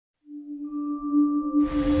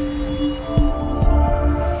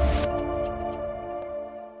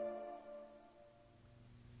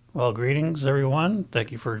Well, greetings, everyone.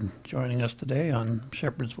 Thank you for joining us today on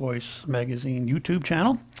Shepherd's Voice Magazine YouTube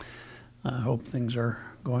channel. I hope things are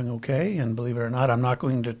going okay, and believe it or not, I'm not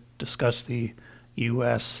going to discuss the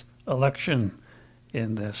U.S. election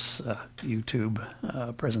in this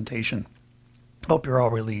YouTube presentation. Hope you're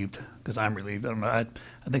all relieved, because I'm relieved. I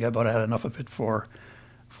think I've about had enough of it for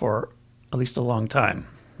at least a long time.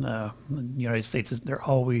 The United States, they're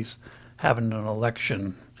always having an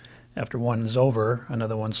election. After one is over,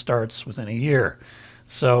 another one starts within a year.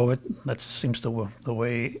 So that seems the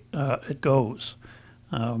way it goes.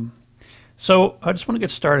 So I just want to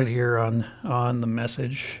get started here on the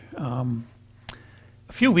message. A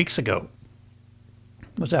few weeks ago,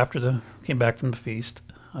 it was after came back from the feast.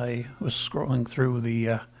 I was scrolling through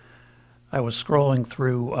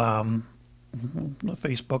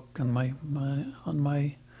Facebook on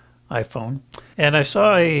my iPhone, and I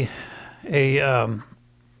saw a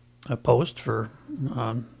post for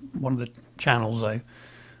one of the channels I'm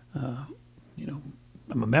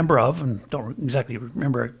a member of, and don't exactly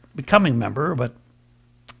remember becoming a member, but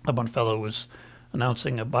one fellow was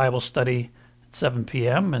announcing a Bible study at 7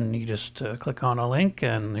 p.m. and you just click on a link,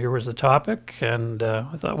 and here was the topic, and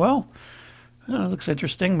I thought, well, it looks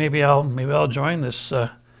interesting. Maybe I'll join this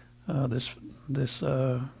Bible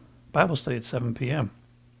study at 7 p.m.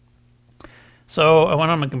 So I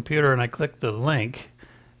went on my computer and I clicked the link.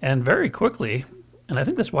 And very quickly, and I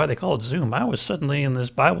think that's why they call it Zoom, I was suddenly in this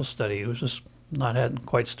Bible study. It was just hadn't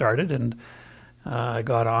quite started, and I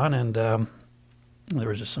got on, and there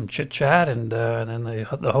was just some chit-chat, and then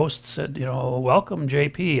the host said, welcome,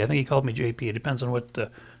 JP. I think he called me JP. It depends on what the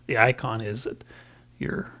icon is that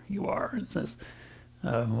you are. It says,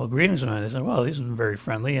 well, greetings, and I said, well, these are very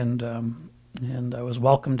friendly, and I was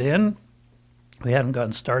welcomed in. We hadn't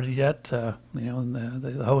gotten started yet. And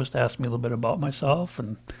the host asked me a little bit about myself,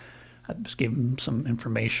 and I just gave him some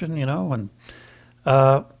information, and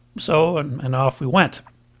so off we went.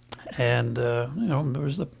 And there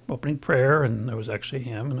was the opening prayer, and there was actually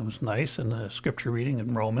him, and it was nice, and a scripture reading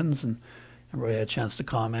in Romans, and everybody had a chance to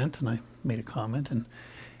comment, and I made a comment, and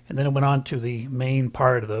then it went on to the main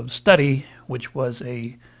part of the study, which was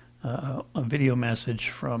a video message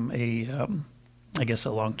from I guess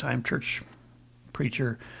a longtime church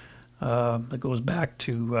preacher that goes back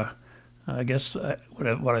to I guess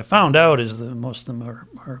what I found out is that most of them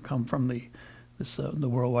are come from the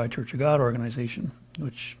Worldwide Church of God organization,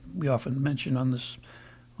 which we often mention on this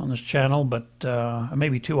channel, but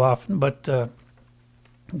maybe too often. But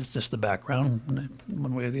it's just the background,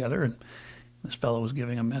 one way or the other. And this fellow was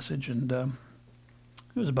giving a message, and it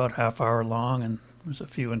was about half hour long, and there was a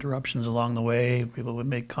few interruptions along the way. People would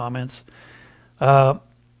make comments.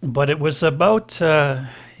 But it was about, the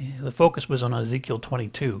focus was on Ezekiel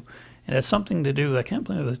 22. And it had something to do, I can't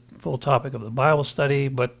believe the full topic of the Bible study,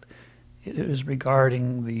 but it is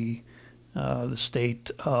regarding the state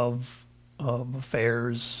of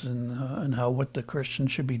affairs and what the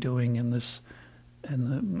Christians should be doing in this,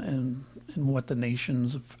 and what the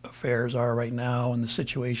nation's affairs are right now, and the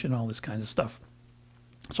situation, all this kind of stuff.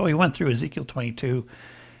 So he went through Ezekiel 22.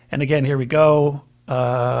 And again, here we go.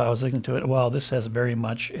 I was looking to it. Well, this has very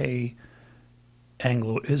much a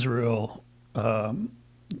Anglo-Israel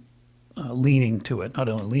leaning to it. Not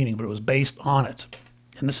only leaning, but it was based on it.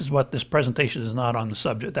 And this is what this presentation is not on the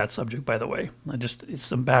subject. That subject, by the way. It's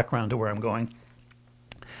some background to where I'm going.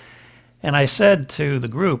 And I said to the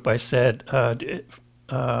group, I said,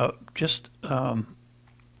 just for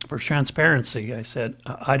transparency, I said,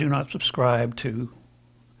 I do not subscribe to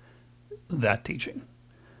that teaching.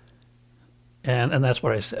 And that's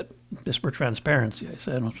what I said, just for transparency. I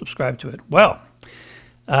said I don't subscribe to it. Well,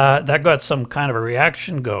 that got some kind of a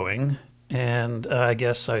reaction going, and I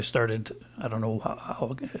guess I started, I don't know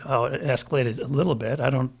how it escalated a little bit.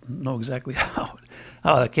 I don't know exactly how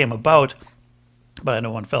that came about, but I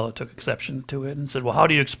know one fellow took exception to it and said, well, how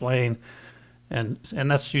do you explain, and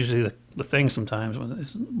that's usually the thing sometimes,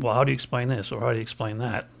 well, how do you explain this, or how do you explain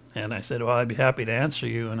that? And I said, well, I'd be happy to answer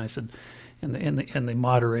you, and I said, and the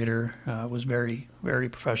moderator was very, very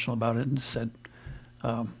professional about it, and said,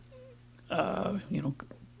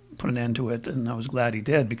 put an end to it. And I was glad he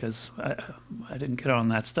did, because I didn't get on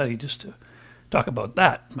that study just to talk about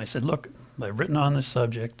that. And I said, look, I've written on this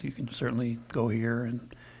subject. You can certainly go here,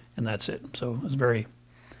 and that's it. So it was very.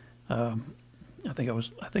 I think I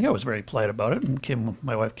was very polite about it. And Kim,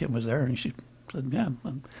 my wife Kim, was there, and she said, yeah,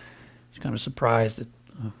 she's kind of surprised at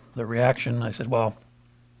the reaction. I said, well,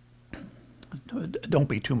 don't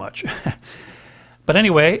be too much. But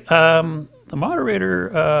anyway, the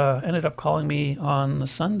moderator ended up calling me on the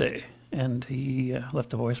Sunday, and he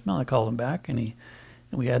left a voicemail. I called him back, and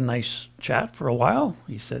and we had a nice chat for a while.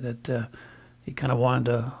 He said that he kind of wanted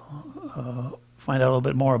to find out a little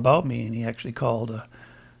bit more about me, and he actually called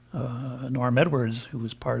Norm Edwards, who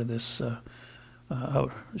was part of this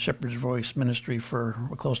Shepherd's Voice ministry for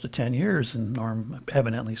close to 10 years, and Norm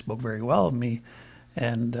evidently spoke very well of me,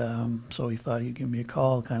 and so he thought he'd give me a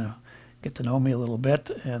call, kind of get to know me a little bit,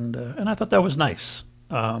 and I thought that was nice,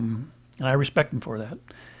 and I respect him for that.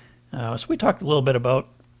 So we talked a little bit about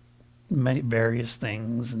many various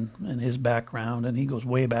things and his background, and he goes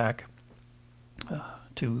way back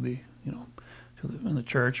to the in the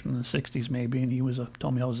church in the 60s maybe, and he was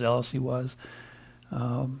told me how zealous he was.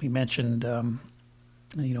 He mentioned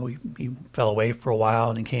he fell away for a while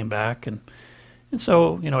and he came back, and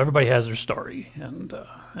so everybody has their story,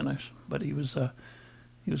 but he was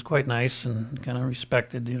quite nice and kind of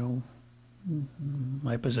respected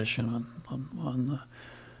my position on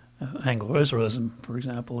Anglo-Israelism, for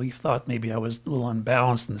example. He thought maybe I was a little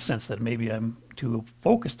unbalanced in the sense that maybe I'm too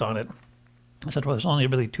focused on it. I said, well, there's only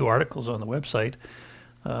really 2 articles on the website,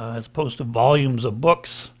 as opposed to volumes of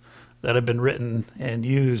books that have been written and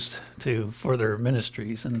used to further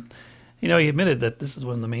ministries. And, he admitted that this is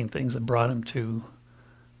one of the main things that brought him to,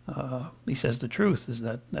 he says the truth, is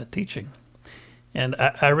that teaching. And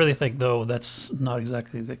I really think, though, that's not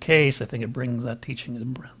exactly the case. I think it brings that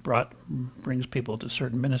teaching brings people to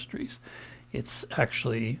certain ministries. It's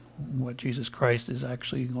actually what Jesus Christ is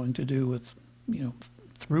actually going to do with,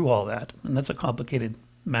 through all that. And that's a complicated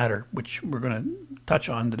matter, which we're going to touch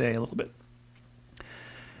on today a little bit.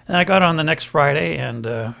 And I got on the next Friday, and,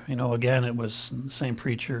 again, it was the same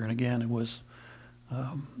preacher, and again, it was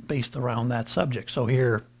based around that subject. So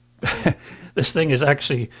here, this thing is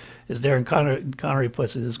actually, as Darren Connery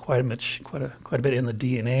puts it, is quite a bit in the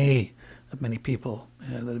DNA of many people that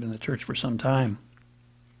have been in the church for some time.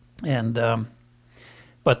 And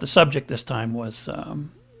but the subject this time was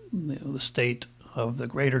the state of the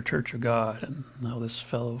greater Church of God, and how this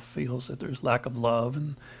fellow feels that there's lack of love,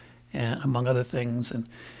 and among other things, and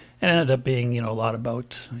it ended up being a lot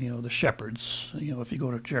about the shepherds. If you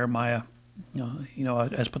go to Jeremiah, I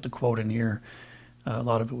just put the quote in here. A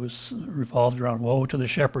lot of it was revolved around, woe to the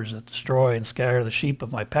shepherds that destroy and scatter the sheep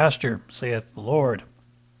of my pasture, saith the Lord.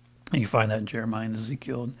 And you find that in Jeremiah and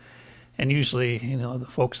Ezekiel. And usually, the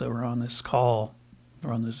folks that were on this call,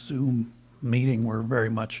 or on this Zoom meeting, were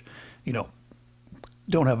very much,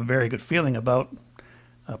 don't have a very good feeling about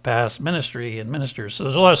past ministry and ministers. So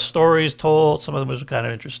there's a lot of stories told. Some of them was kind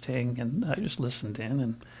of interesting, and I just listened in,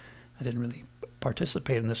 and I didn't really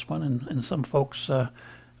participate in this one. And some folks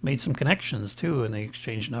made some connections too, and they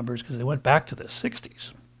exchanged numbers because they went back to the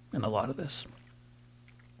 60s in a lot of this.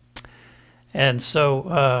 And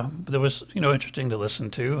so there was, interesting to listen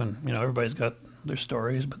to, and everybody's got their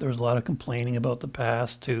stories, but there was a lot of complaining about the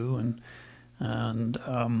past too, and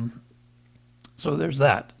so there's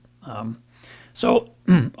that. So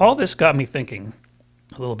all this got me thinking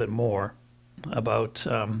a little bit more about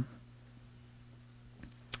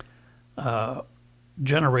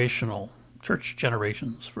generational church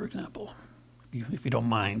generations, for example, if you don't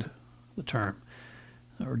mind the term,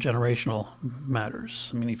 or generational matters.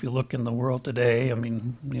 I mean, if you look in the world today, I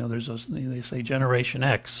mean, there's those, they say Generation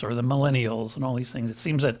X or the millennials and all these things. It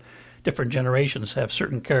seems that different generations have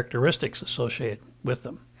certain characteristics associated with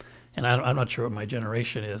them. And I'm not sure what my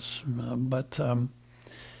generation is, but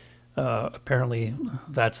apparently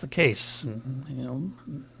that's the case. And,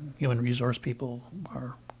 human resource people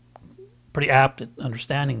are pretty apt at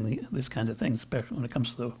understanding these kinds of things, especially when it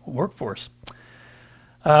comes to the workforce.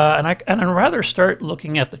 And I'd rather start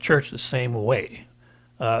looking at the church the same way,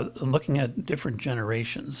 looking at different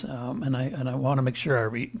generations. And I want to make sure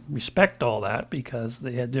I respect all that, because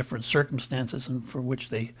they had different circumstances and for which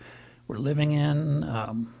they were living in.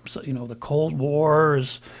 So the Cold War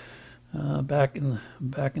is back in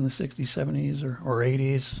the 60s, 70s, or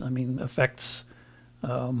 80s. I mean, affects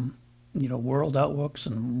world outlooks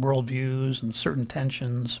and world views and certain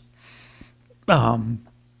tensions. I'm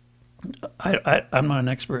not an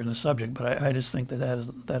expert in the subject, but I just think that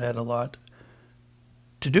had a lot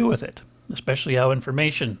to do with it, especially how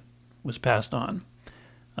information was passed on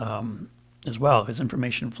as well, because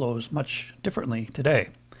information flows much differently today.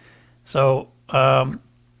 So, and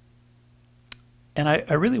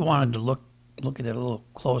I really wanted to look at it a little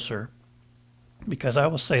closer, because I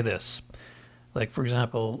will say this, like, for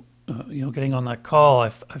example, getting on that call,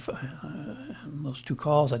 those 2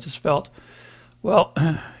 calls, I just felt, well,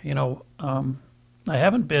 I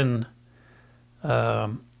haven't been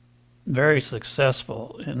very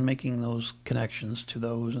successful in making those connections to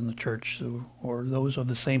those in the church or those of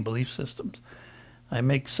the same belief systems. I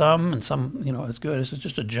make some, and some, it's good. This is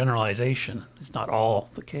just a generalization. It's not all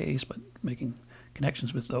the case, but making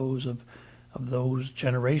connections with those of those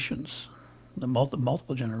generations, the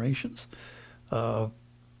multiple generations of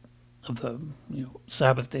the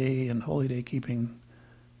Sabbath day and holy day keeping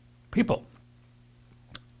people.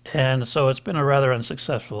 And so it's been a rather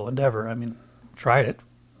unsuccessful endeavor. I mean, tried it,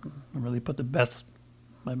 I really put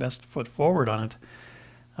my best foot forward on it,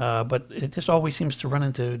 but it just always seems to run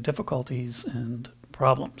into difficulties and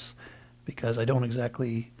problems because I don't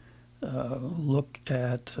exactly look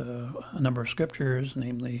at a number of scriptures,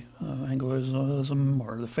 namely Anglicanism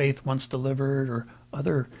or the faith once delivered, or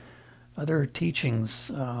other teachings,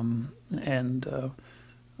 and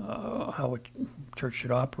how a church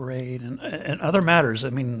should operate, and other matters. I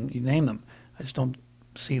mean, you name them. I just don't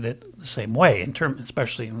see that the same way,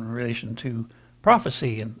 especially in relation to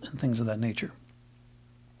prophecy and things of that nature.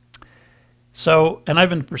 So, and I've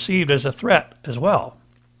been perceived as a threat as well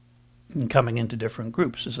in coming into different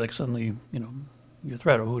groups. It's like suddenly, you're a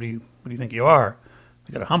threat. Or who do you think you are?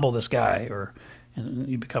 You got to humble this guy, and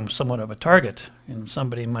you become somewhat of a target. And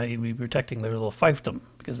somebody might be protecting their little fiefdom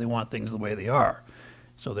because they want things the way they are.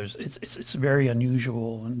 So it's a very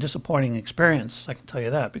unusual and disappointing experience. I can tell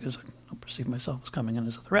you that, because I don't perceive myself as coming in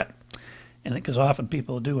as a threat. And because often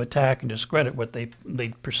people do attack and discredit what they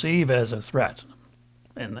perceive as a threat.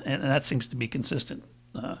 And that seems to be consistent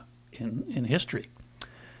in history.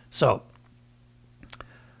 So,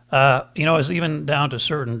 it's even down to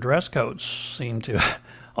certain dress codes seem to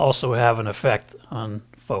also have an effect on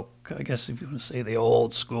folk. I guess if you want to say the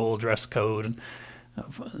old school dress code and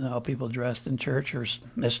how people dressed in church, or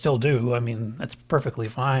they still do. I mean, that's perfectly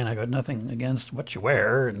fine. I got nothing against what you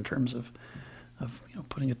wear in terms of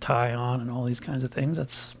putting a tie on and all these kinds of things.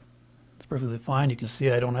 That's perfectly fine. You can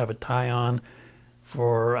see I don't have a tie on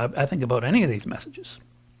for I think about any of these messages.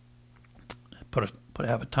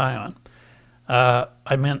 Have a tie on.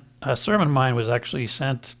 I meant a sermon of mine was actually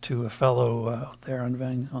sent to a fellow out there on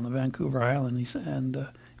the Vancouver Island. It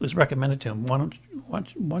was recommended to him. Why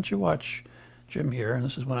don't you watch Jim here? And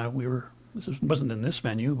this is when wasn't in this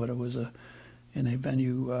venue, but it was in a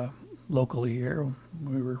venue locally here.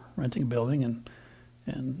 We were renting a building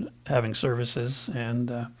and having services,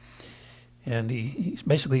 and he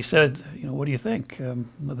basically said, what do you think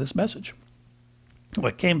of this message?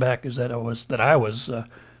 What came back is that I was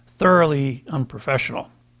thoroughly unprofessional,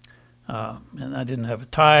 and I didn't have a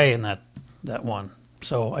tie in that one.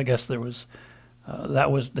 So I guess there was that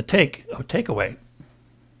was the takeaway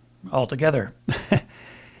altogether,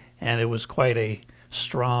 and it was quite a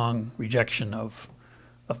strong rejection of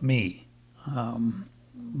me.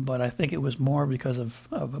 But I think it was more because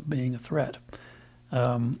of being a threat.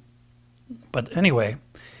 But anyway,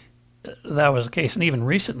 that was the case, and even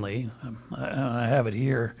recently, I have it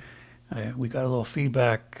here. We got a little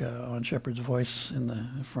feedback on Shepherd's Voice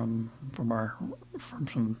from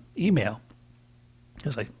some email,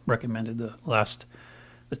 because I recommended the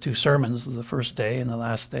two sermons, the first day and the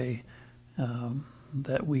last day,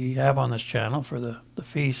 that we have on this channel for the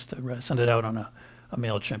feast. I sent it out on a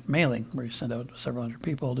MailChimp mailing where you send out to several hundred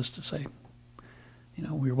people just to say,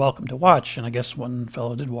 we're welcome to watch. And I guess one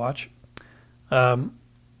fellow did watch. And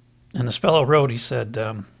this fellow wrote, he said,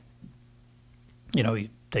 you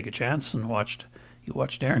take a chance and you watched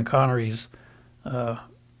Darren Connery's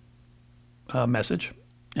message.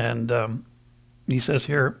 And he says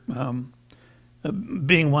here,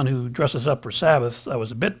 being one who dresses up for Sabbath, I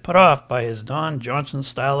was a bit put off by his Don Johnson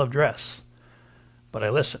style of dress, but I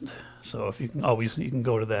listened. So if you can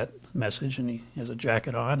go to that message, and he has a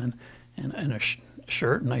jacket on and a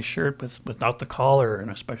shirt, a nice shirt without the collar, and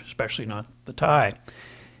especially not the tie.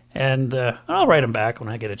 And I'll write him back when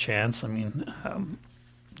I get a chance. I mean,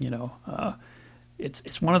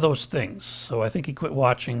 it's one of those things. So I think he quit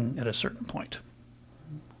watching at a certain point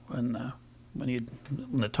when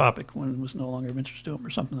the topic was no longer of interest to him, or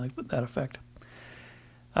something like that effect.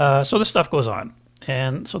 So this stuff goes on,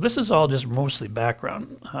 and so this is all just mostly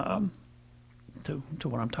background to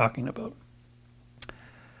what I'm talking about.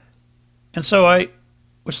 And so I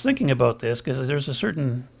was thinking about this because there's a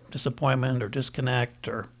certain disappointment or disconnect,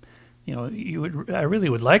 or I really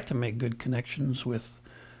would like to make good connections with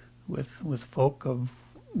folk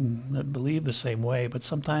that believe the same way, but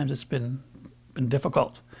sometimes it's been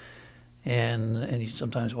difficult. And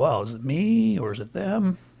sometimes, well, is it me, or is it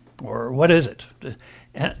them, or what is it?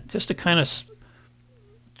 And just to kind of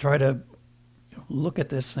try to look at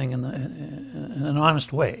this thing in an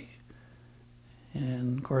honest way,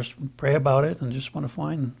 and of course pray about it, and just want to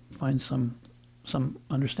find some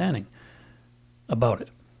understanding about it.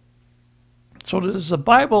 So does the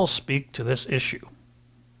Bible speak to this issue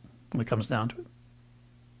when it comes down to it?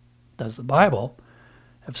 Does the Bible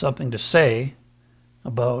have something to say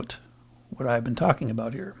about what I've been talking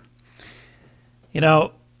about here? You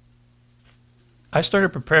know, I started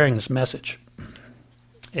preparing this message,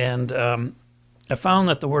 and I found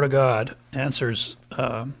that the Word of God answers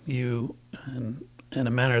you in a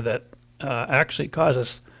manner that actually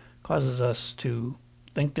causes us to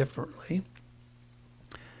think differently,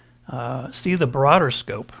 see the broader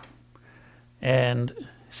scope, and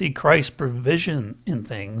see Christ's provision in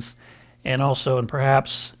things, and also, and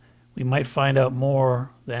perhaps we might find out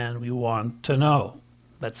more than we want to know.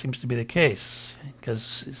 That seems to be the case,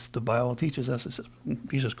 because the Bible teaches us,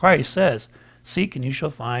 Jesus Christ says, seek and you shall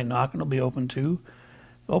find, knock and it'll be open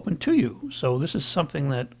to you. So this is something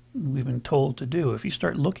that we've been told to do. If you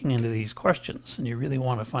start looking into these questions and you really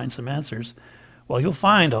want to find some answers, well, you'll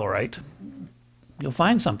find, all right. You'll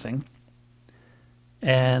find something.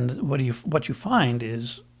 And what you find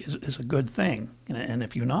is a good thing. And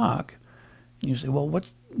if you knock, and you say, well, what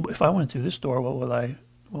if I went through this door? What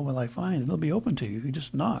will I find? It'll be open to you. You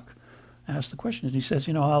just knock, ask the question. And he says,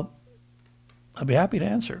 you know, I'll be happy to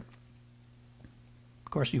answer.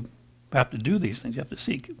 Of course, you have to do these things. You have to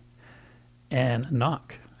seek and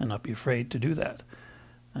knock and not be afraid to do that.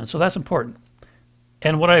 And so that's important.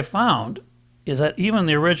 And what I found is that even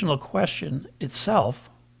the original question itself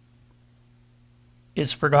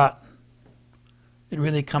is forgotten. It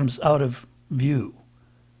really comes out of view.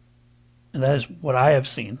 And that is what I have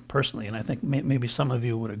seen personally, and I think maybe some of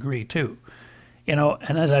you would agree too. You know,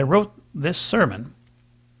 and as I wrote this sermon,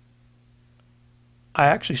 I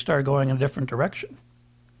actually started going in a different direction.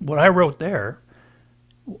 What I wrote there,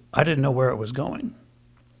 I didn't know where it was going.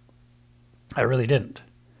 I really didn't.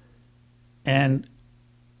 And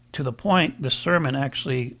to the point, the sermon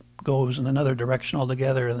actually goes in another direction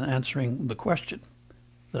altogether in answering the question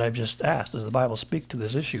that I've just asked. Does the Bible speak to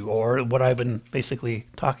this issue? Or what I've been basically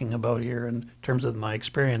talking about here in terms of my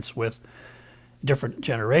experience with different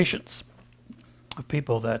generations of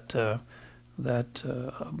people that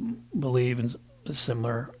believe in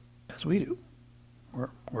similar as we do,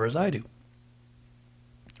 or as I do.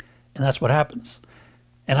 And that's what happens.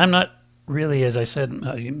 And I'm not really, as I said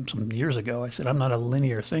some years ago, I said I'm not a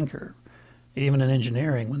linear thinker. Even in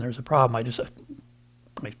engineering, when there's a problem,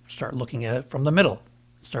 I start looking at it from the middle,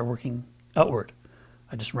 start working outward.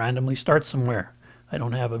 I just randomly start somewhere. I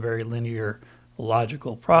don't have a very linear,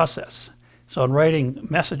 logical process. So in writing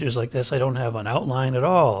messages like this, I don't have an outline at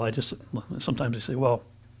all. Sometimes I say, well,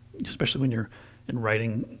 especially when you're in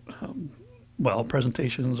writing,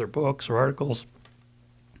 presentations or books or articles,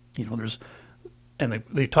 you know, and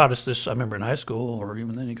they taught us this, I remember in high school, or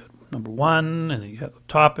even then you got number one, and then you have a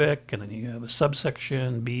topic, and then you have a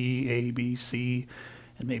subsection, B, A, B, C,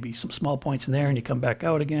 and maybe some small points in there, and you come back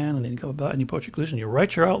out again, and then you come about and you put your conclusion, you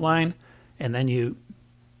write your outline, and then you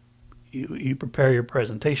prepare your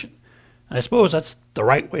presentation. And I suppose that's the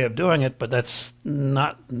right way of doing it, but that's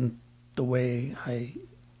not the way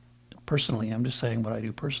I'm just saying what I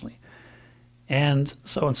do personally. And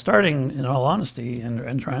so in starting, in all honesty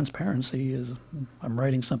and transparency, is I started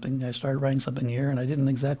writing something here, and I didn't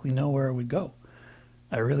exactly know where it would go.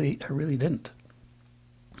 I really didn't.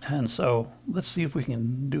 And so let's see if we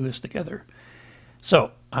can do this together.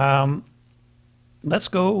 So let's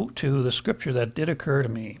go to the scripture that did occur to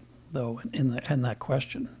me, though, in that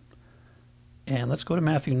question. And let's go to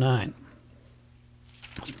Matthew 9.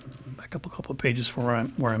 Back up a couple of pages where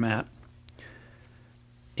I'm at.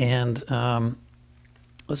 And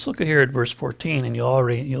let's look at here at verse 14, and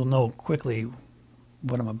you'll know quickly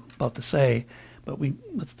what I'm about to say, but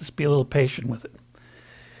let's just be a little patient with it.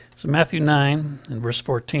 So Matthew 9 and verse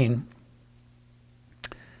 14.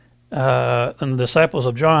 And the disciples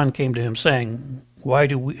of John came to him, saying, Why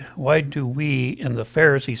do we and the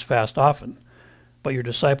Pharisees fast often, but your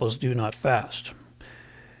disciples do not fast?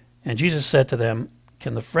 And Jesus said to them,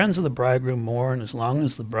 Can the friends of the bridegroom mourn as long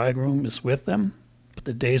as the bridegroom is with them? But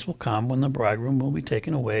the days will come when the bridegroom will be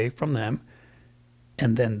taken away from them,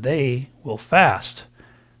 and then they will fast.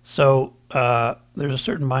 So there's a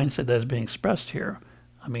certain mindset that is being expressed here.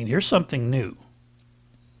 I mean, here's something new.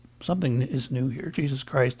 Something is new here. Jesus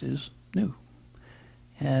Christ is new.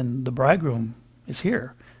 And the bridegroom is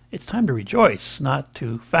here. It's time to rejoice, not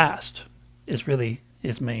to fast, is really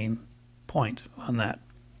his main point on that.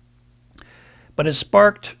 But it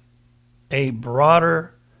sparked a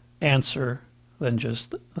broader answer than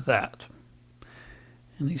just that.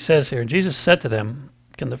 And he says here, Jesus said to them,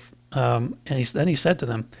 then he said to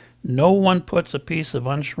them, No one puts a piece of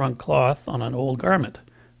unshrunk cloth on an old garment,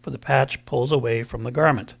 for the patch pulls away from the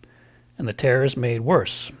garment, and the tear is made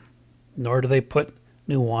worse. Nor do they put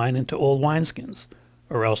new wine into old wineskins,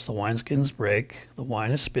 or else the wineskins break, the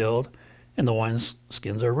wine is spilled, and the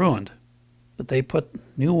wineskins are ruined. But they put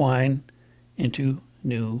new wine into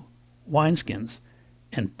new wineskins,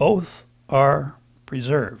 and both are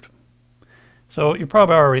preserved. So you're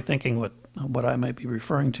probably already thinking what I might be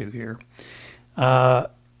referring to here.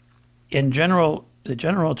 In general, the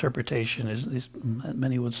general interpretation is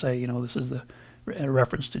many would say, this is a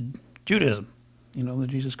reference to Judaism. That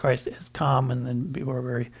Jesus Christ has come, and then people are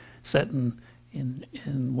very set in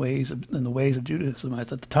the ways of Judaism at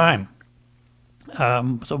the time.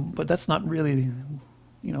 But that's not really,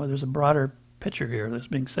 there's a broader picture here that's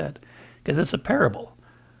being said, because it's a parable.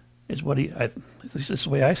 Is what at least this is the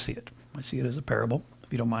way I see it. I see it as a parable,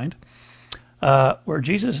 if you don't mind, where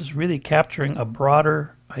Jesus is really capturing a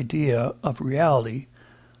broader idea of reality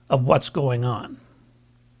of what's going on,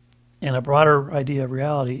 and a broader idea of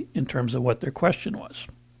reality in terms of what their question was.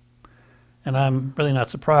 And I'm really not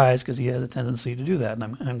surprised, because he has a tendency to do that,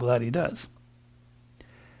 and I'm glad he does.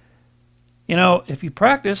 If you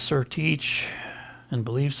practice or teach and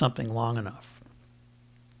believe something long enough,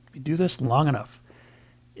 if you do this long enough,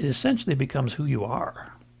 it essentially becomes who you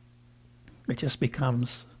are. It just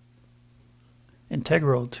becomes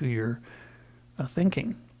integral to your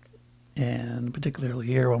thinking. And particularly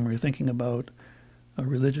here, when we're thinking about a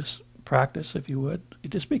religious practice, if you would, it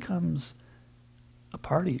just becomes a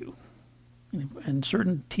part of you. And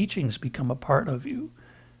certain teachings become a part of you.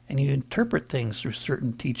 And you interpret things through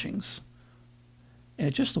certain teachings. And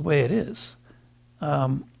it's just the way it is.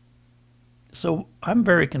 So I'm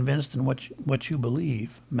very convinced in what you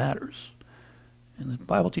believe matters. And the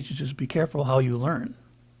Bible teaches us, be careful how you learn.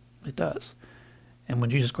 It does. And when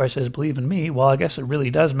Jesus Christ says, believe in me, well, I guess it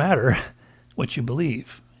really does matter what you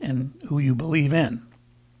believe and who you believe in.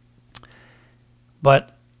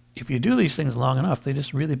 But if you do these things long enough, they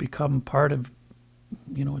just really become part of,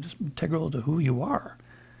 just integral to who you are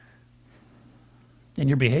and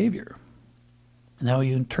your behavior and how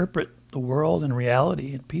you interpret the world and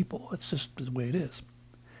reality and people. It's just the way it is.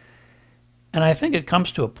 And I think it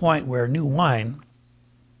comes to a point where new wine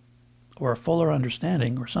or a fuller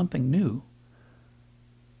understanding or something new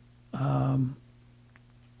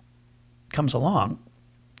comes along,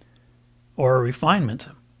 or a refinement,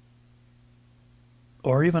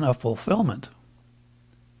 or even a fulfillment.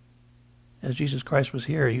 As Jesus Christ was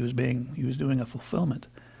here, he was doing a fulfillment.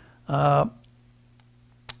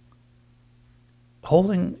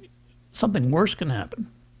 Something worse can happen.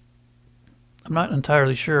 I'm not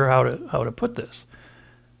entirely sure how to put this,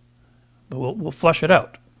 but we'll flush it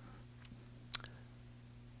out.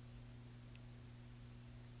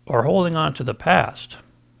 Or holding on to the past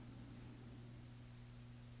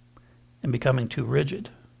and becoming too rigid.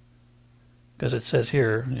 Because it says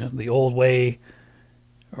here, the old way,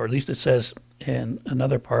 or at least it says in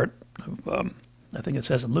another part of, I think it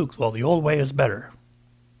says in Luke, well, the old way is better,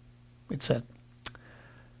 it said.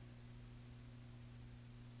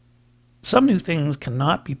 Some new things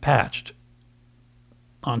cannot be patched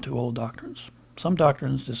onto old doctrines. Some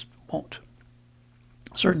doctrines just won't.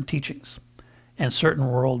 Certain teachings and certain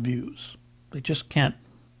worldviews,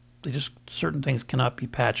 certain things cannot be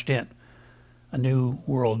patched in. A new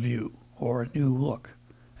worldview or a new look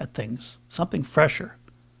at things, something fresher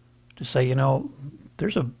to say,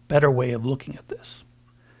 there's a better way of looking at this.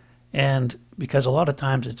 And because a lot of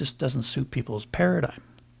times it just doesn't suit people's paradigm.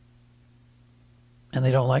 And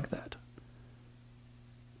they don't like that.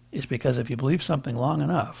 It's because if you believe something long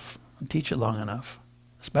enough and teach it long enough,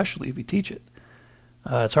 especially if you teach it,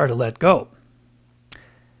 it's hard to let go.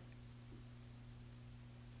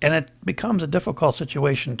 And it becomes a difficult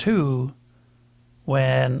situation too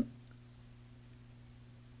when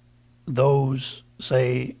those,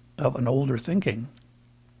 say, of an older thinking,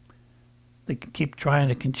 they keep trying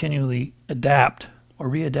to continually adapt or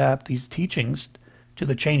readapt these teachings to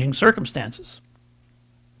the changing circumstances.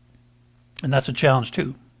 And that's a challenge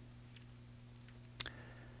too.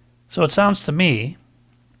 So it sounds to me,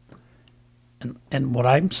 and what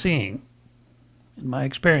I'm seeing in my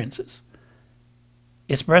experiences,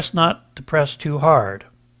 it's best not to press too hard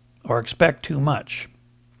or expect too much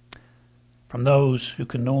from those who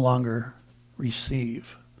can no longer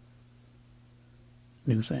receive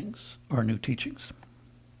new things or new teachings.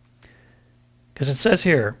 Because it says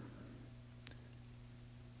here,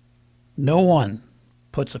 no one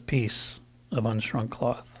puts a piece of unshrunk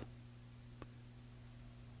cloth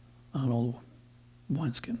on an old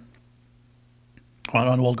wineskin, on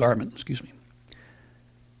an old garment, excuse me.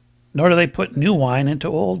 Nor do they put new wine into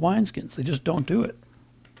old wineskins. They just don't do it.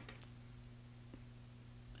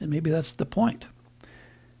 And maybe that's the point.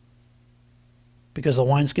 Because the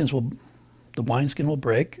wineskin will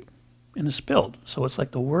break, and is spilled. So it's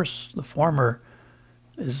like the worse, the former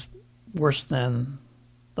is worse than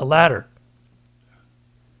the latter.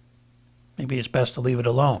 Maybe it's best to leave it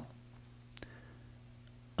alone.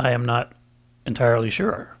 I am not entirely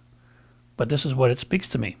sure, but this is what it speaks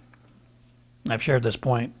to me. I've shared this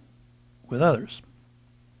point with others.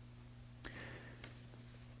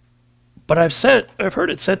 But I've heard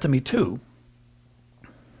it said to me too,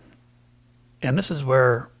 and this is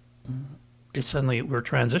where we're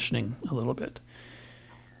transitioning a little bit.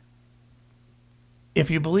 If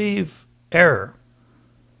you believe error,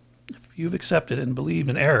 if you've accepted and believed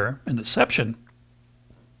in error and deception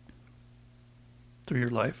through your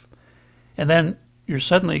life, and then you're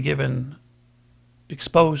suddenly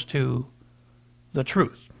exposed to the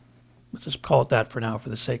truth. Let's just call it that for now for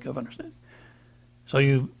the sake of understanding. So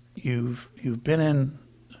you've been in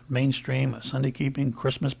mainstream, a Sunday keeping,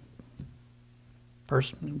 Christmas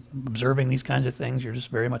person, observing these kinds of things. You're just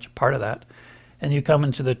very much a part of that. And you come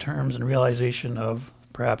into the terms and realization of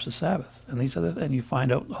perhaps the Sabbath. And you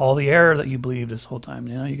find out all the error that you believed this whole time.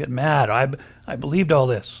 You know, you get mad. I believed all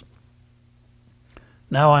this.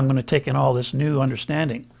 Now I'm going to take in all this new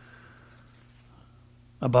understanding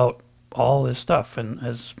about all this stuff. And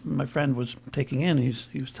as my friend was taking in,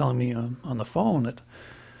 he was telling me on the phone that,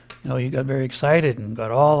 you know, you got very excited and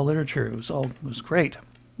got all the literature. It was great,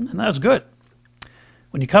 and that was good.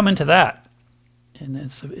 When you come into that, and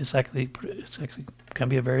it's actually can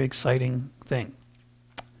be a very exciting thing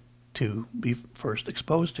to be first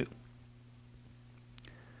exposed to.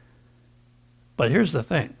 But here's the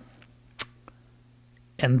thing.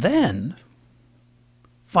 And then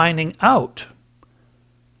finding out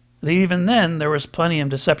that even then there was plenty of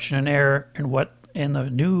deception and error in the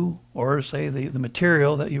new, or say the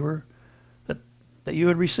material that you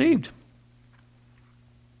had received.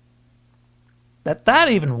 That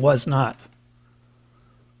even was not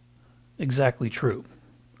exactly true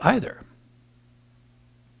either.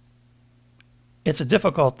 It's a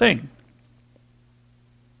difficult thing.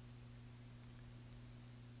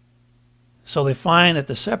 So they find that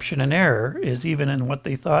deception and error is even in what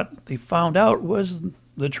they thought they found out was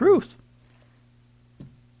the truth.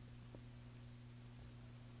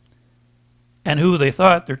 And who they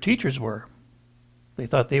thought their teachers were. They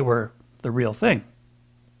thought they were the real thing.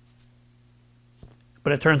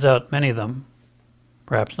 But it turns out many of them,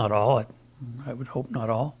 perhaps not all, I would hope not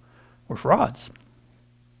all, were frauds.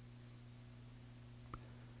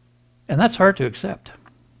 And that's hard to accept.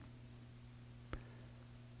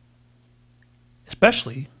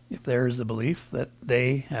 Especially if there is the belief that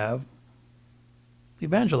they have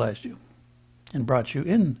evangelized you and brought you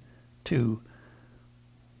into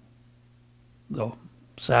the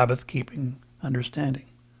Sabbath-keeping understanding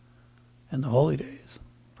and the holy days,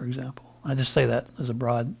 for example. I just say that as a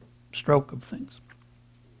broad stroke of things.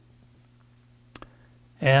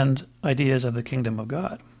 And ideas of the kingdom of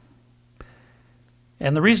God.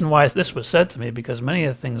 And the reason why this was said to me, because many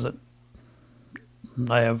of the things that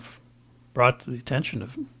I have brought to the attention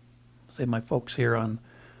of, say, my folks here on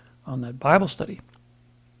that Bible study,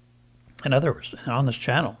 and others, and on this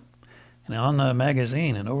channel, and on the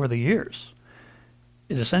magazine, and over the years,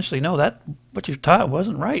 is essentially, no, that what you taught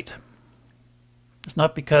wasn't right. It's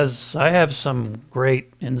not because I have some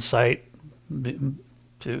great insight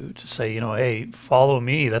to say, you know, hey, follow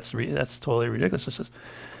me. That's totally ridiculous.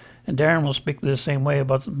 And Darren will speak the same way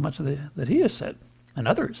about much of that he has said, and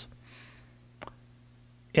others.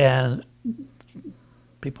 And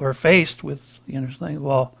people are faced with the understanding,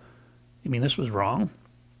 well, you mean this was wrong?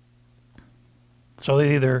 So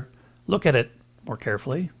they either look at it more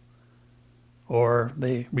carefully or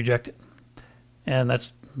they reject it. And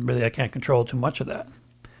that's really, I can't control too much of that.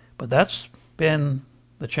 But that's been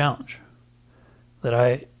the challenge that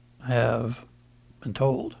I have been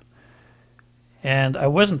told. And I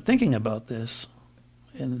wasn't thinking about this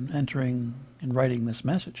in writing this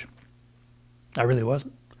message. I really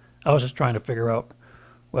wasn't. I was just trying to figure out,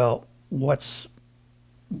 well, what's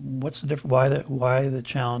the difference? Why the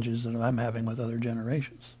challenges that I'm having with other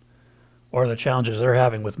generations, or the challenges they're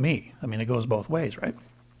having with me? I mean, it goes both ways, right?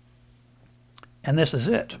 And this is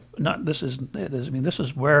it. This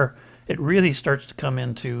is where it really starts to come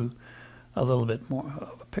into a little bit more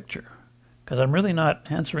of a picture, because I'm really not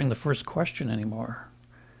answering the first question anymore.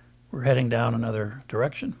 We're heading down another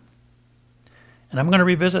direction, and I'm going to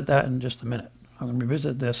revisit that in just a minute. I'm going to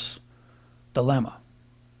revisit this dilemma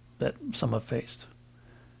that some have faced,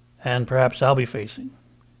 and perhaps I'll be facing.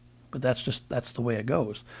 But that's the way it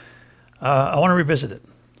goes. I want to revisit it,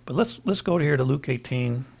 but let's go here to Luke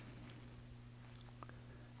 18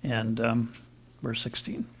 and verse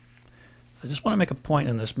 16. I just want to make a point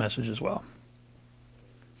in this message as well.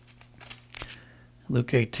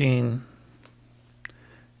 Luke 18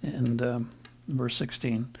 and verse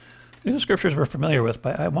 16. These are scriptures we're familiar with,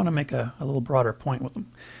 but I want to make a little broader point with them.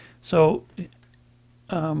 So,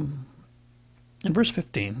 in verse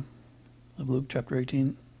 15 of Luke chapter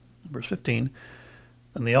 18, verse 15,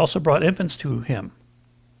 and they also brought infants to him,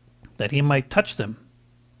 that he might touch them.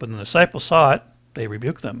 But when the disciples saw it, they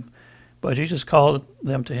rebuked them. But Jesus called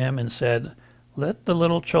them to him and said, Let the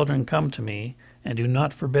little children come to me, and do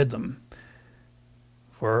not forbid them,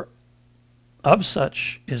 for of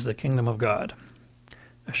such is the kingdom of God.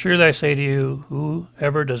 Assuredly I say to you,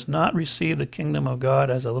 whoever does not receive the kingdom of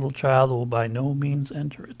God as a little child will by no means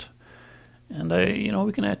enter it. And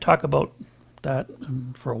we can talk about that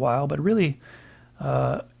for a while, but really,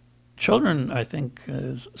 children, I think,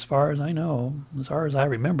 as far as I know, as far as I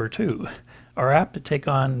remember too, are apt to take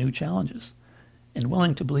on new challenges and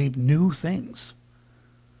willing to believe new things.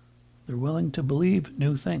 They're willing to believe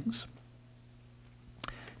new things.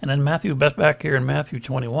 And then Matthew, back here in Matthew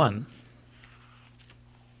 21.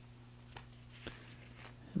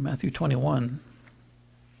 In Matthew 21,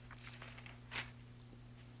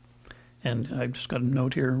 and I've just got a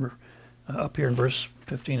note here, up here in verse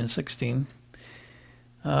 15 and 16.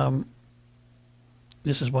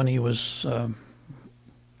 This is when he was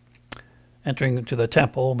entering into the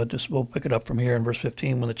temple, but we'll pick it up from here in verse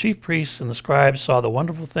 15. When the chief priests and the scribes saw the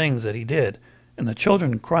wonderful things that he did, and the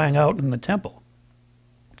children crying out in the temple,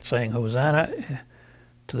 saying, Hosanna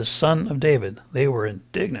to the Son of David, they were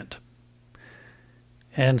indignant,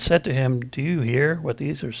 and said to him, Do you hear what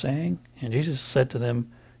these are saying? And Jesus said to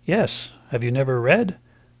them, Yes, have you never read?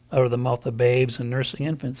 Out of the mouth of babes and nursing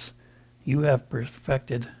infants, you have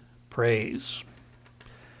perfected praise.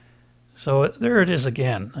 So there it is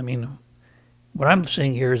again. I mean, what I'm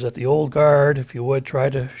seeing here is that the old guard, if you would, try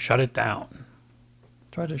to shut it down.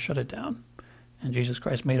 Try to shut it down. And Jesus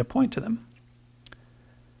Christ made a point to them.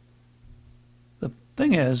 The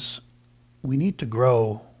thing is, we need to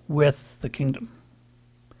grow with the kingdom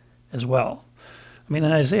as well. I mean,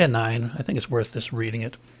 in Isaiah 9, I think it's worth just reading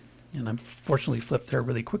it. And I'm fortunately flipped there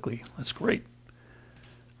really quickly. That's great.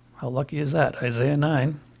 How lucky is that? Isaiah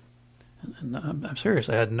 9. And I'm serious.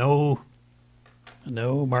 I had no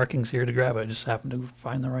markings here to grab. I just happened to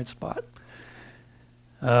find the right spot.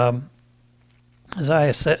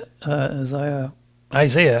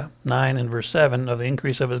 Isaiah 9 and verse 7, of the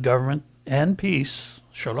increase of his government and peace,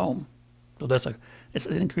 shalom. So it's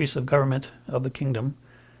an increase of government of the kingdom,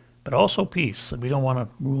 but also peace. We don't want to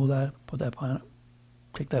rule that,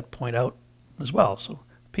 take that point out as well. So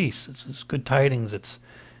peace, it's good tidings, it's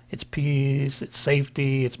peace, it's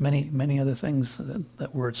safety, it's many other things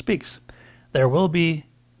that word speaks. There will be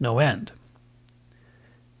no end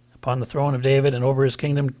upon the throne of David and over his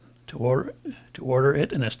kingdom, to order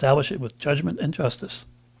it and establish it with judgment and justice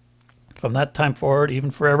from that time forward,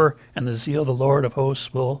 even forever, and the zeal of the Lord of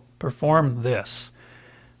hosts will perform this.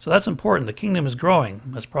 So that's important. The kingdom is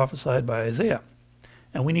growing, as prophesied by Isaiah,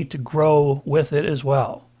 and we need to grow with it as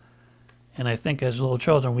well. And I think as little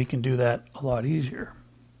children, we can do that a lot easier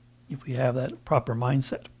if we have that proper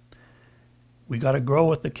mindset. We got to grow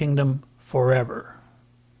with the kingdom forever.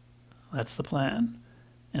 That's the plan,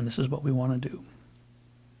 and this is what we want to do.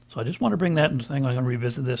 So I just want to bring that into thing. I'm going to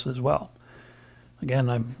revisit this as well.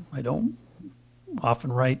 Again, I don't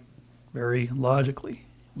often write very logically,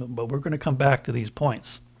 but we're going to come back to these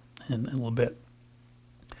points in a little bit.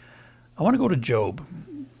 I want to go to Job.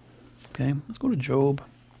 Okay, let's go to Job,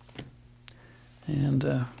 and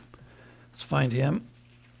let's find him.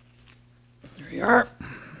 There you are,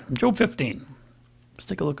 Job 15. Let's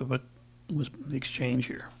take a look at what was the exchange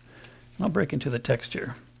here. I'll break into the text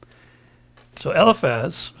here. So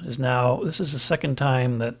Eliphaz is now, this is the second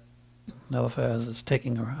time that Eliphaz is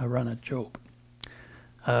taking a run at Job.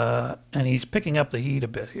 And he's picking up the heat a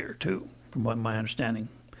bit here too, from what my understanding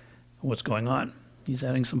of what's going on. He's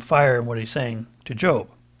adding some fire in what he's saying to Job.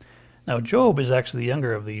 Now Job is actually the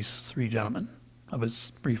younger of these three gentlemen, of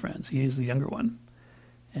his three friends. He is the younger one.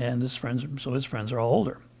 And his friends are all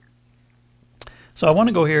older. So I want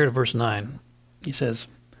to go here to verse 9. He says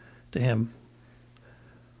to him,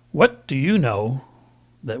 What do you know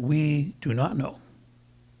that we do not know?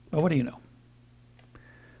 Well, what do you know?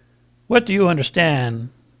 What do you understand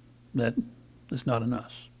that is not in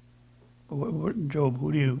us? Job,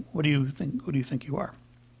 who do you think you are?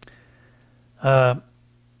 And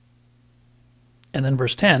then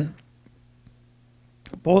verse 10,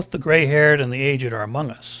 both the gray-haired and the aged are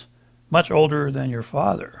among us, much older than your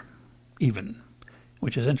father, even,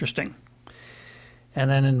 which is interesting. And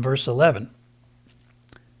then in verse 11,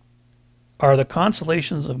 are the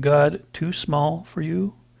consolations of God too small for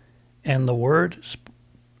you, and the word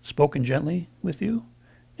spoken gently with you.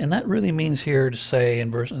 And that really means here to say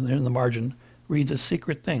in the margin, reads a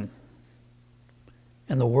secret thing.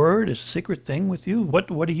 And the word is a secret thing with you. What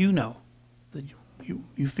do you know? That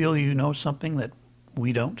you feel you know something that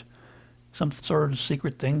we don't? Some sort of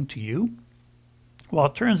secret thing to you? Well,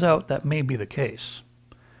 it turns out that may be the case.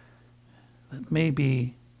 That may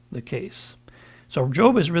be the case. So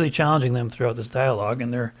Job is really challenging them throughout this dialogue,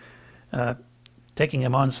 and they're taking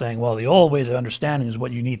him on saying, well, the old ways of understanding is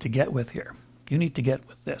what you need to get with here. You need to get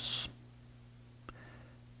with this.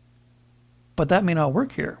 But that may not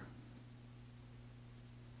work here.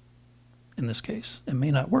 In this case, it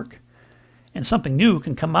may not work. And something new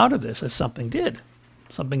can come out of this, as something did.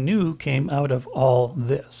 Something new came out of all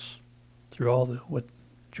this, through all what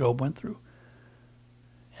Job went through.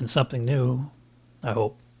 And something new, I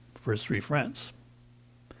hope, for his three friends.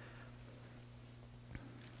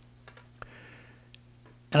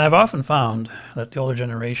 And I've often found that the older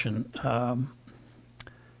generation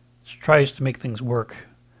tries to make things work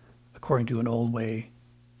according to an old way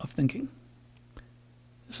of thinking.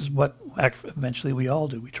 This is what eventually we all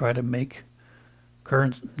do. We try to make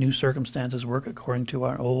current new circumstances work according to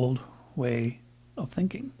our old way of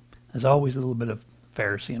thinking. There's always a little bit of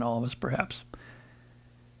Pharisee in all of us, perhaps.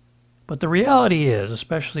 But the reality is,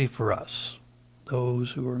 especially for us,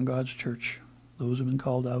 those who are in God's church, those who have been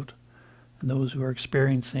called out, and those who are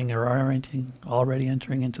experiencing or are already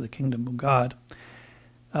entering into the kingdom of God,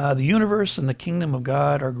 the universe and the kingdom of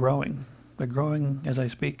God are growing. They're growing as I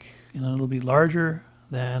speak, and it'll be larger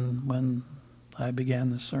than when I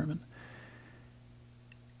began this sermon.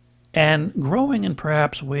 And growing in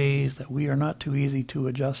perhaps ways that we are not too easy to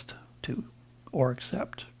adjust to or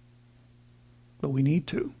accept. But we need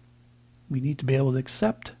to. We need to be able to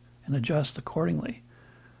accept and adjust accordingly.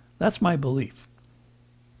 That's my belief.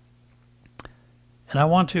 And I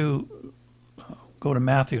want to go to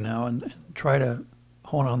Matthew now and try to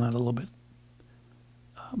hone on that a little bit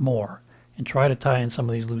more and try to tie in some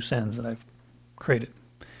of these loose ends that I've created.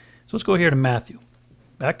 So let's go here to Matthew.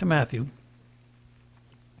 Back to Matthew.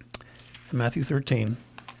 Matthew 13.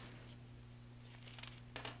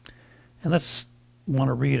 And let's want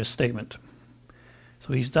to read a statement.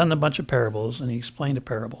 So he's done a bunch of parables, and he explained a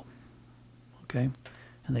parable. Okay?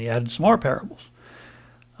 And then he added some more parables.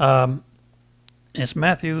 It's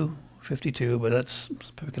Matthew 52, but let's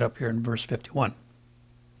pick it up here in verse 51.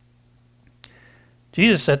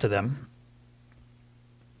 Jesus said to them,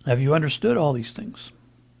 "Have you understood all these things?"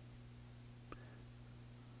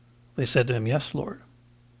 They said to him, "Yes, Lord."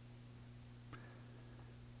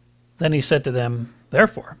 Then he said to them,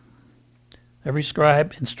 "Therefore, every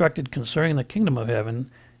scribe instructed concerning the kingdom of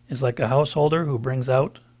heaven is like a householder who brings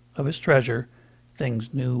out of his treasure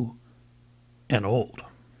things new and old."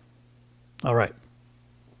 All right.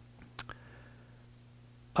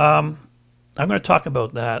 I'm going to talk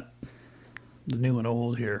about that, the new and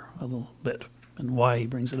old here, a little bit, and why he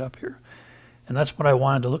brings it up here. And that's what I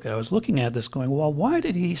wanted to look at. I was looking at this going, well, why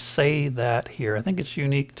did he say that here? I think it's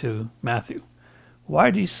unique to Matthew. Why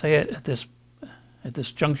did he say it at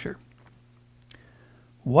this juncture?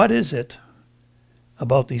 What is it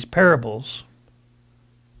about these parables,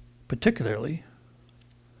 particularly,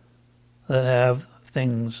 that have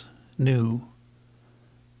things new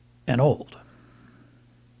and old?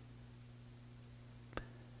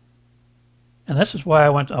 And this is why I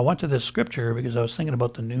went to this scripture, because I was thinking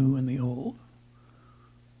about the new and the old.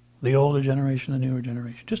 The older generation, the newer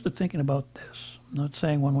generation. Just thinking about this. I'm not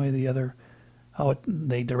saying one way or the other how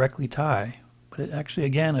they directly tie, but it actually,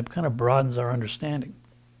 again, it kind of broadens our understanding.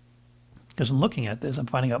 Because in looking at this, I'm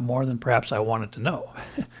finding out more than perhaps I wanted to know,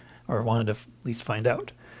 or wanted to at least find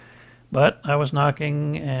out. But I was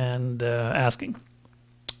knocking and asking.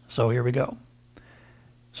 So here we go.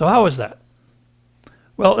 So how is that?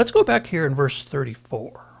 Well, let's go back here in verse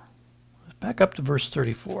 34. Let's back up to verse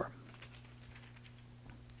 34.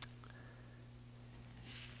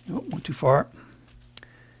 Oh, went too far.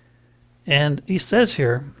 And he says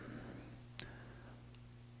here,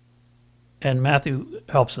 and Matthew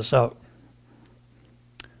helps us out,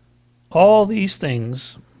 all these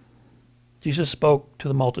things Jesus spoke to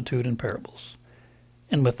the multitude in parables,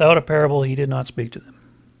 and without a parable he did not speak to them,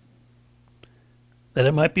 that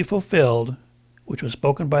it might be fulfilled which was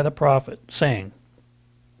spoken by the prophet, saying,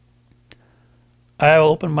 I will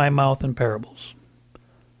open my mouth in parables.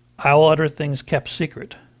 I will utter things kept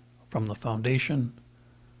secret from the foundation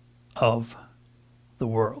of the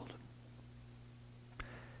world.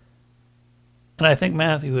 And I think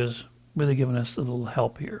Matthew has really given us a little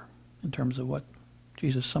help here in terms of what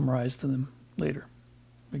Jesus summarized to them later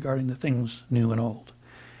regarding the things new and old.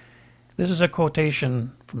 This is a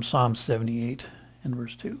quotation from Psalm 78, in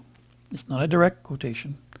verse 2. It's not a direct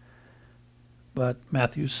quotation, but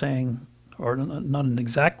Matthew's saying, or not an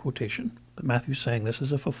exact quotation, but Matthew's saying this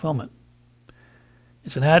is a fulfillment.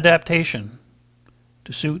 It's an adaptation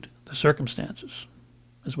to suit the circumstances,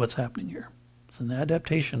 is what's happening here. It's an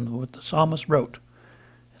adaptation of what the psalmist wrote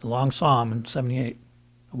in the long psalm in 78,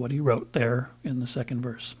 of what he wrote there in the second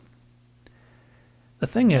verse. The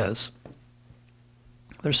thing is,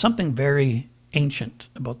 there's something very ancient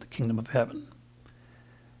about the kingdom of heaven.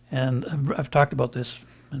 And I've talked about this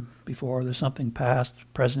before. There's something past,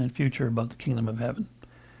 present, and future about the kingdom of heaven.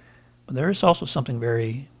 But there is also something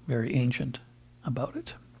very, very ancient about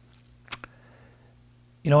it.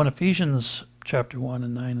 You know, in Ephesians chapter 1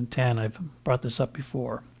 and 9 and 10, I've brought this up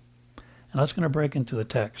before. And I was going to break into the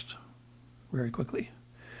text very quickly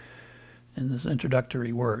in his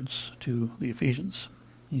introductory words to the Ephesians.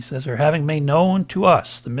 He says, "Or having made known to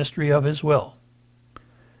us the mystery of his will,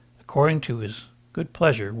 according to his good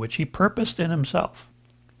pleasure, which he purposed in himself,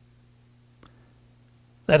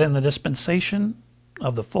 that in the dispensation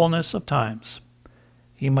of the fullness of times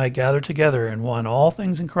he might gather together in one all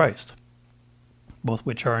things in Christ, both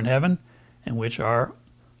which are in heaven and which are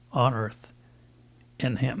on earth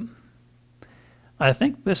in him." I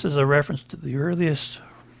think this is a reference to the earliest,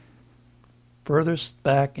 furthest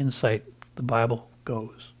back insight the Bible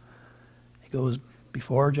goes. It goes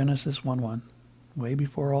before Genesis 1:1, way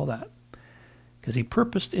before all that, because he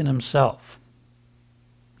purposed in himself.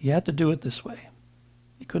 He had to do it this way.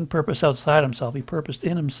 He couldn't purpose outside himself. He purposed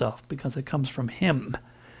in himself because it comes from him.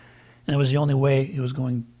 And it was the only way it was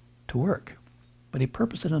going to work. But he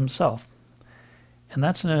purposed it in himself. And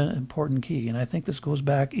that's an important key. And I think this goes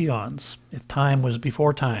back eons, if time was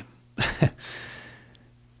before time.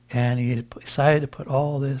 And he decided to put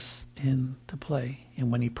all this into play.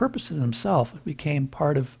 And when he purposed it in himself, it became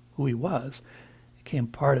part of who he was. It became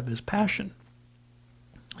part of his passion.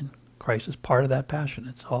 And Christ is part of that passion.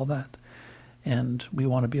 It's all that. And we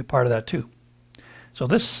want to be a part of that too. So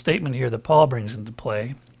this statement here that Paul brings into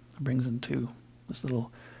play, brings into this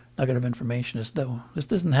little nugget of information, is that this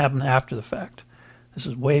doesn't happen after the fact. This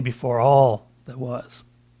is way before all that was.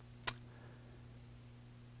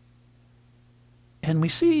 And we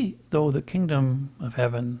see, though, the kingdom of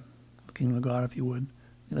heaven, the kingdom of God, if you would,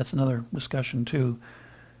 that's another discussion too.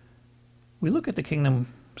 We look at the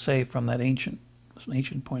kingdom, say, from that ancient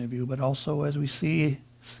point of view, but also as we see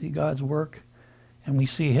God's work and we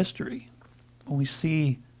see history, when we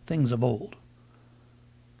see things of old,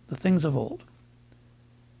 the things of old.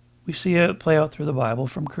 We see it play out through the Bible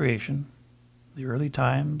from creation, the early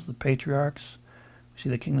times, the patriarchs. We see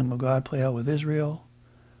the kingdom of God play out with Israel.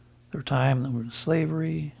 There were times that were in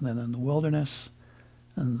slavery, and then in the wilderness,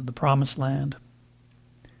 and the promised land.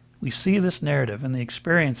 We see this narrative and the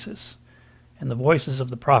experiences and the voices of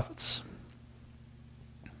the prophets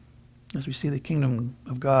as we see the kingdom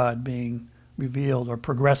of God being revealed or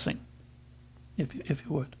progressing, if you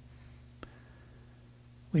would.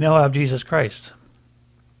 We now have Jesus Christ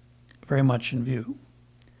very much in view.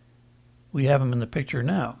 We have him in the picture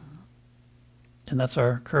now, and that's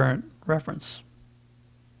our current reference.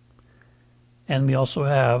 And we also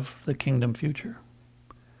have the kingdom future.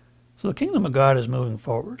 So the kingdom of God is moving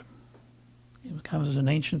forward. It comes as an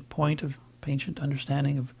ancient point of ancient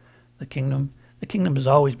understanding of the kingdom. The kingdom has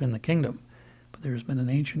always been the kingdom, but there's been an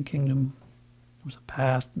ancient kingdom. There was a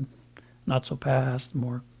past, and not so past,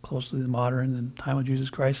 more closely the modern, and time of Jesus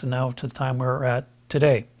Christ, and now to the time we're at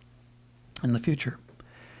today, in the future.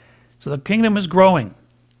 So the kingdom is growing,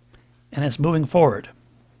 and it's moving forward.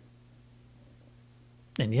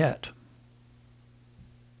 And yet,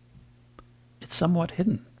 it's somewhat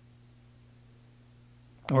hidden.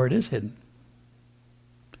 Or it is hidden.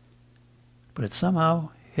 But it's somehow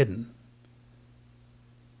hidden.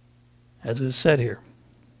 As it is said here,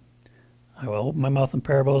 I will open my mouth in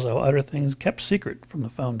parables, I will utter things kept secret from the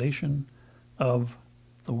foundation of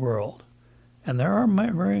the world. And there are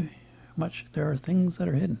there are things that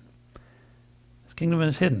are hidden. This kingdom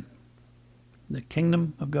is hidden. The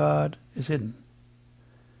kingdom of God is hidden.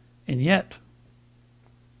 And yet,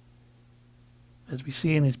 as we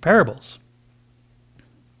see in these parables,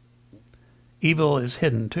 evil is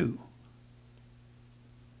hidden too.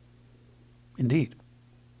 Indeed.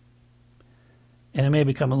 And it may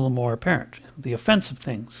become a little more apparent. The offensive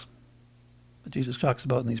things that Jesus talks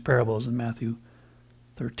about in these parables in Matthew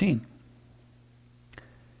 13.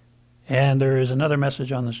 And there is another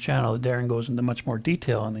message on this channel that Darren goes into much more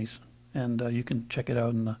detail on these. And you can check it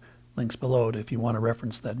out in the links below if you want to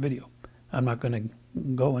reference that video. I'm not going to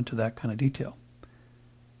go into that kind of detail.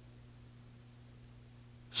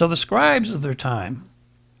 So the scribes of their time,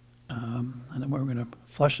 and then we're going to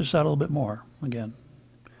flesh this out a little bit more, again.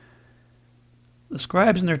 The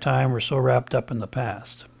scribes in their time were so wrapped up in the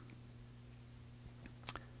past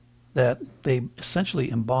that they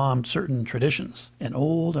essentially embalmed certain traditions and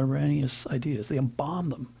old erroneous ideas. They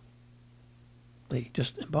embalmed them. They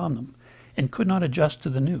just embalmed them and could not adjust to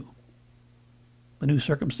the new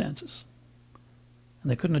circumstances. And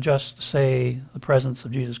they couldn't adjust to, say, the presence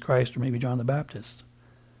of Jesus Christ or maybe John the Baptist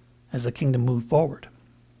as the kingdom moved forward.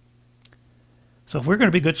 So if we're going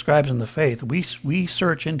to be good scribes in the faith, we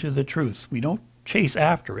search into the truth. We don't chase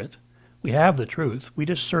after it. We have the truth. We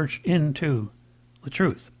just search into the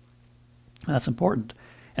truth. And that's important.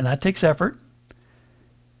 And that takes effort.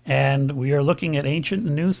 And we are looking at ancient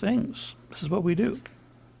and new things. This is what we do.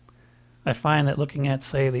 I find that looking at,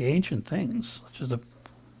 say, the ancient things, such as the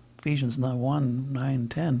Ephesians 1, 9,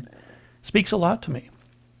 10, speaks a lot to me.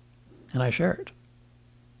 And I share it.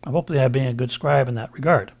 I'm hopefully I'm being a good scribe in that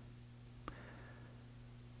regard.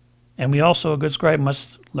 And we also, a good scribe,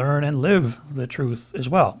 must learn and live the truth as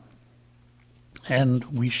well. And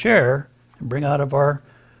we share and bring out of our,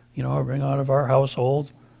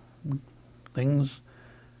 household things,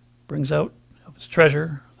 brings out of his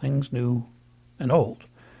treasure things new and old.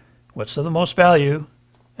 What's of the most value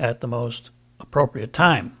at the most appropriate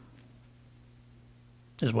time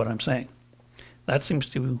is what I'm saying. That seems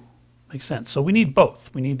to make sense. So we need both.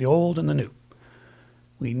 We need the old and the new.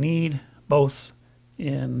 We need both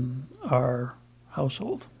in our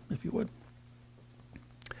household, if you would.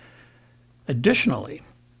 Additionally,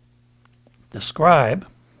 the scribe,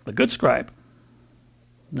 the good scribe,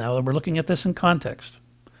 now that we're looking at this in context,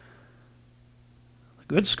 the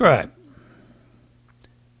good scribe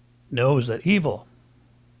knows that evil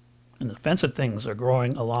and offensive things are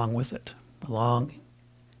growing along with it, along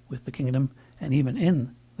with the kingdom and even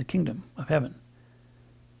in the kingdom of heaven.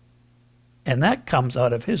 And that comes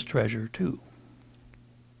out of his treasure too.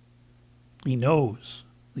 He knows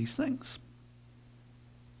these things.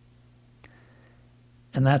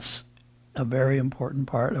 And that's a very important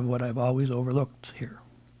part of what I've always overlooked here.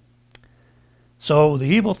 So the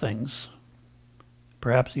evil things,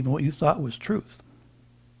 perhaps even what you thought was truth,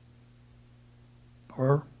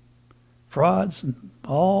 or frauds and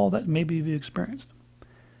all that maybe you've experienced,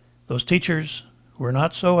 those teachers who are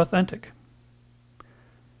not so authentic,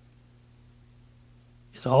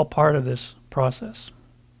 is all part of this process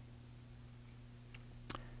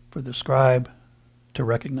for the scribe to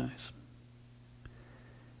recognize.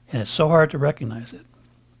 And it's so hard to recognize it.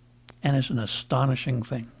 And it's an astonishing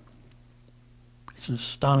thing. It's an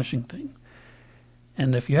astonishing thing.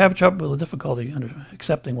 And if you have trouble with difficulty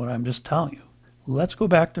accepting what I'm just telling you, let's go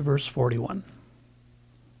back to verse 41.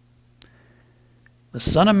 The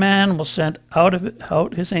Son of Man will send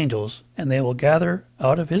out his angels, and they will gather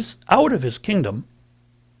out of his kingdom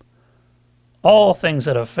all things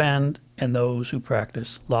that offend and those who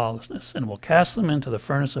practice lawlessness, and will cast them into the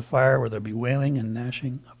furnace of fire where there will be wailing and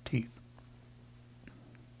gnashing of teeth.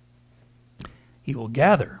 He will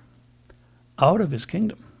gather out of his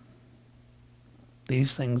kingdom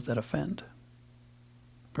these things that offend,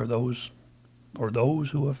 or those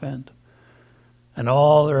who offend, and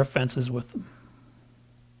all their offenses with them.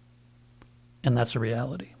 And that's a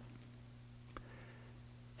reality.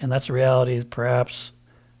 And that's a reality that perhaps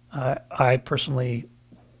I personally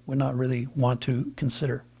would not really want to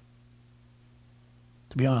consider,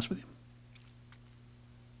 to be honest with you.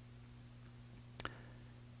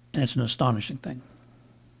 And it's an astonishing thing.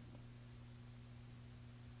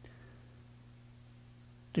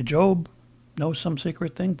 Did Job know some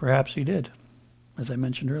secret thing? Perhaps he did, as I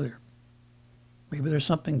mentioned earlier. Maybe there's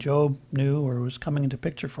something Job knew or was coming into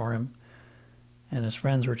picture for him, and his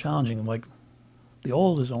friends were challenging him, like, the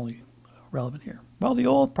old is only relevant here. Well, the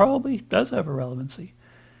old probably does have a relevancy.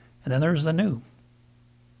 And then there's the new.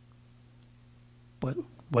 But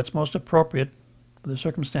what's most appropriate for the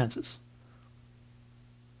circumstances?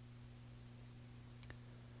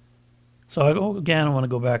 So I want to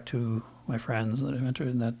go back to my friends that I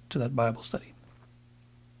entered to that Bible study.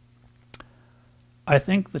 I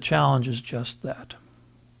think the challenge is just that.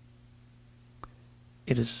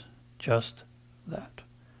 It is just that.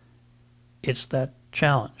 It's that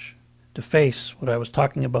challenge to face what I was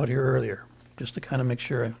talking about here earlier, just to kind of make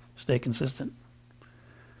sure I stay consistent.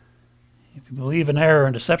 If you believe in error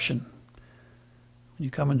and deception, when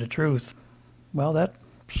you come into truth, well, that's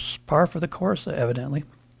par for the course, evidently.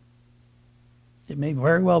 It may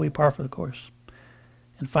very well be par for the course.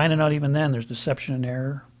 And finding out even then there's deception and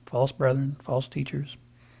error, false brethren, false teachers,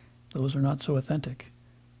 those are not so authentic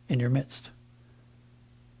in your midst,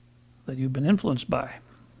 that you've been influenced by,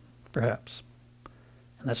 perhaps.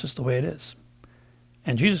 And that's just the way it is.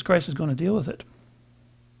 And Jesus Christ is going to deal with it.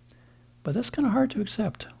 But that's kind of hard to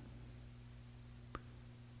accept.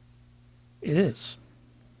 It is.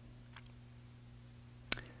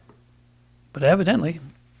 But evidently,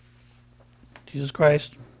 Jesus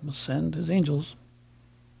Christ will send his angels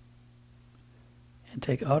and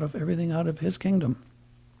take everything out of his kingdom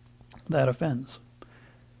that offends.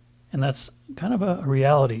 And that's kind of a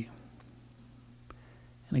reality.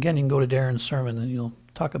 And again, you can go to Darren's sermon and you'll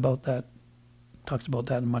talk about that. Talks about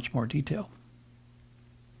that in much more detail.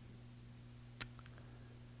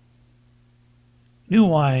 New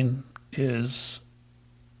wine is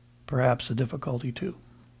perhaps a difficulty too.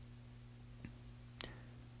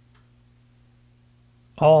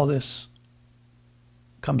 All this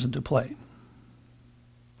comes into play.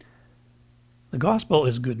 The gospel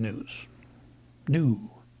is good news. New.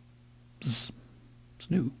 It's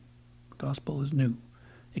new. The gospel is new.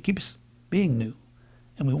 It keeps being new.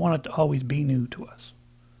 And we want it to always be new to us.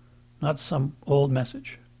 Not some old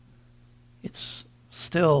message. It's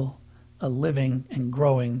still a living and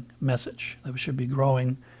growing message that should be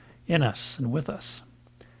growing in us and with us.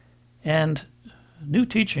 And new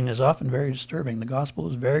teaching is often very disturbing. The gospel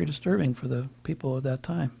is very disturbing for the people at that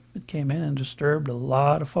time. It came in and disturbed a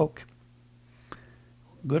lot of folk.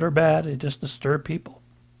 Good or bad, it just disturbed people.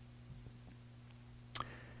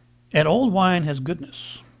 And old wine has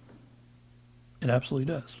goodness. It absolutely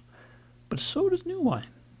does. But so does new wine.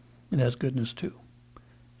 It has goodness too.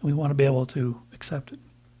 And we want to be able to accept it.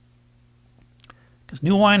 Because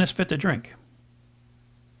new wine is fit to drink.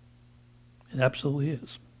 It absolutely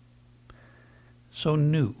is. So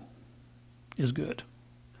new is good.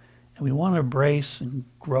 And we want to embrace and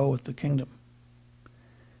grow with the kingdom.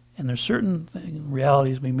 And there's certain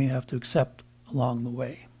realities we may have to accept along the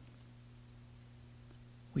way.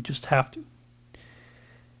 We just have to.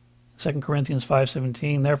 2 Corinthians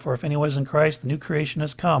 5:17, therefore, if anyone is in Christ, the new creation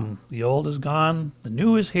has come. The old is gone, the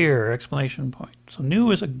new is here, exclamation point. So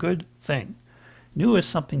new is a good thing. New is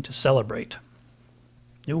something to celebrate.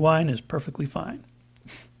 New wine is perfectly fine.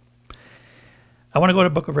 I want to go to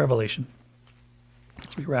the book of Revelation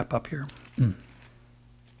as we wrap up here.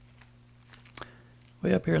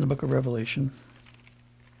 Way up here in the book of Revelation.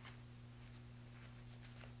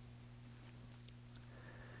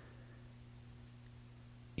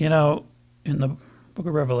 You know, in the book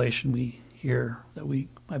of Revelation, we hear that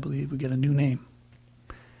I believe we get a new name.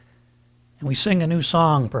 And we sing a new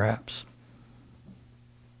song, perhaps.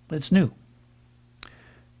 But it's new.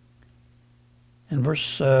 In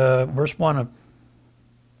verse 1 of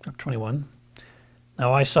chapter 21,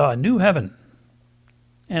 now I saw a new heaven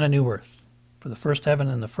and a new earth. For the first heaven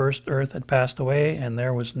and the first earth had passed away, and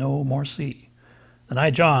there was no more sea. Then I,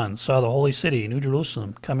 John, saw the holy city, New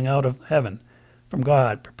Jerusalem, coming out of heaven from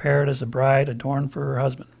God, prepared as a bride adorned for her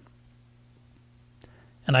husband.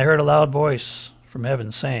 And I heard a loud voice from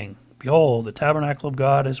heaven saying, behold, the tabernacle of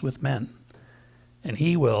God is with men, and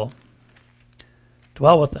he will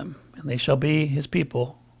dwell with them, and they shall be his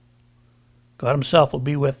people. God himself will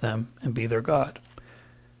be with them and be their God.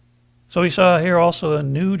 So we saw here also a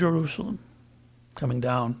new Jerusalem coming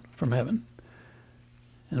down from heaven.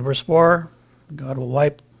 In verse 4, God will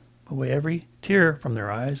wipe away every tear from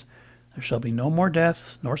their eyes. There shall be no more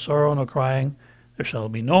death, nor sorrow, nor crying. There shall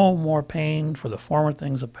be no more pain, for the former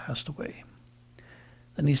things have passed away.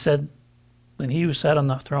 Then he who sat on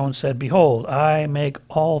the throne said, behold, I make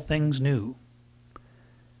all things new.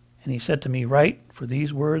 And he said to me, write, for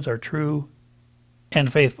these words are true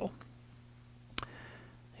and faithful.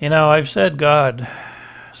 You know, I've said God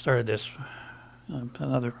started this in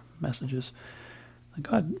other messages.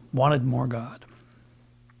 God wanted more God.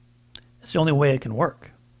 It's the only way it can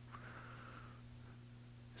work.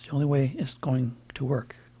 It's the only way it's going to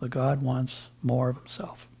work. But God wants more of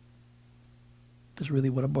himself. That's really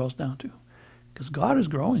what it boils down to. Because God is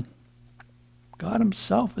growing. God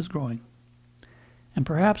himself is growing. And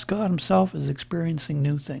perhaps God himself is experiencing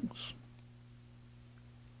new things.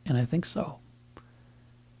 And I think so.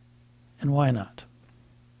 And why not?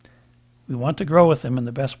 We want to grow with him in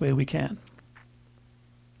the best way we can.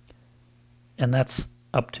 And that's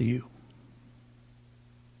up to you.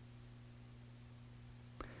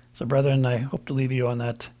 So, brethren, I hope to leave you on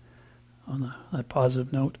that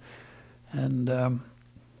positive note. And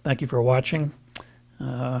thank you for watching.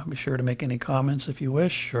 Be sure to make any comments if you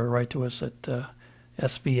wish, or write to us at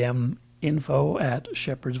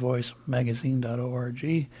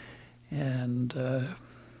svminfo@shepherdsvoicemagazine.org. And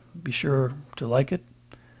be sure to like it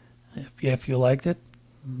if you liked it,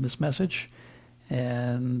 this message.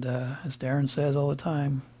 And as Darren says all the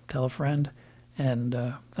time, tell a friend. And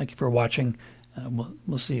thank you for watching.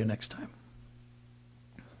 We'll see you next time.